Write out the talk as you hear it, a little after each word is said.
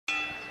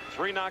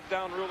3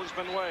 knockdown rule has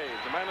been waived.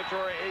 The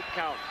mandatory 8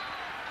 count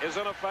is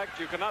in effect.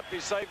 You cannot be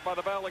saved by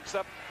the bell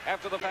except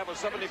after the have a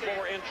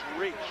 74-inch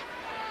reach.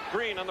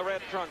 Green in the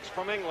red trunks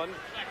from England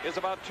is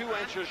about 2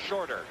 inches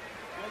shorter.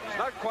 He's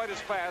not quite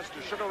as fast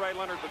as Sugar Ray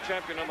Leonard, the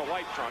champion, in the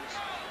white trunks.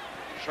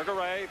 Sugar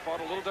Ray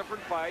fought a little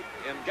different fight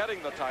in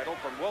getting the title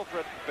from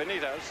Wilfred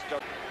Benitez.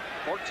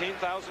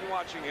 14,000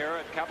 watching here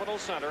at Capitol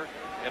Center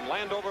in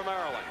Landover,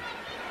 Maryland.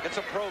 It's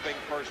a probing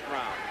first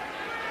round.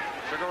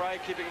 Sugar Ray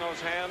keeping those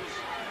hands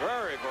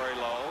very, very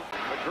low,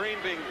 but Green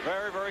being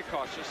very, very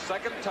cautious.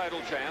 Second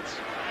title chance.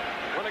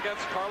 Win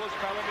against Carlos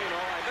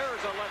Palomino, and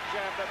there's a left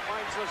jab that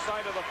finds the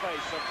side of the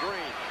face of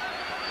Green.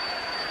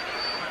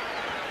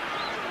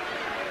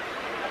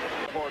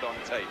 Board on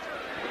tape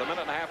with a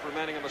minute and a half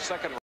remaining in the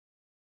second round.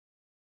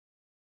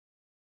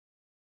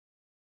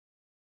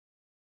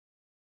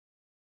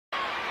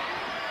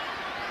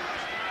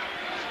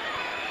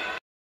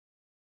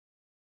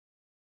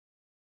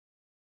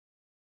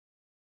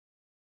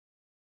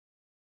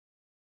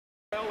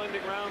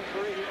 Ending round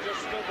 3, he just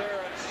stood there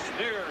and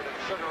sneered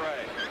at Sugar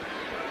Ray.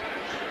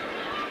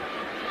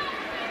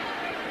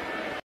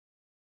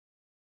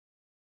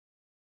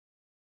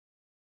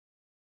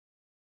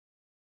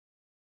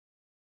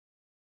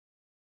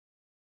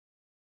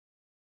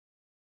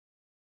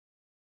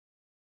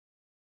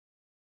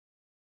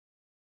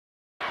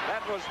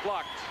 That was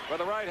blocked by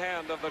the right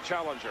hand of the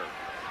challenger.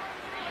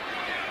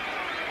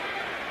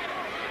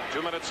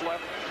 2 minutes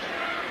left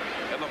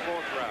in the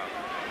 4th round.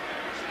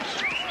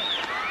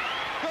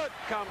 Good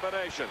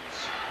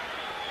combinations.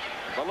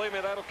 Believe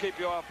me, that'll keep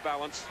you off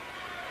balance.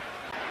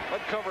 But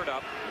covered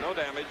up, no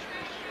damage.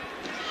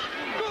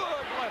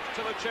 Good left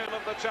to the chin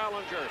of the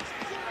challenger.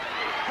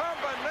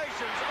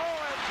 Combinations,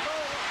 oh, and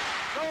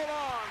so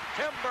long,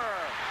 timber.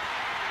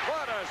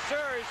 What a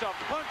series of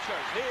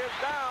punches. He is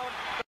down.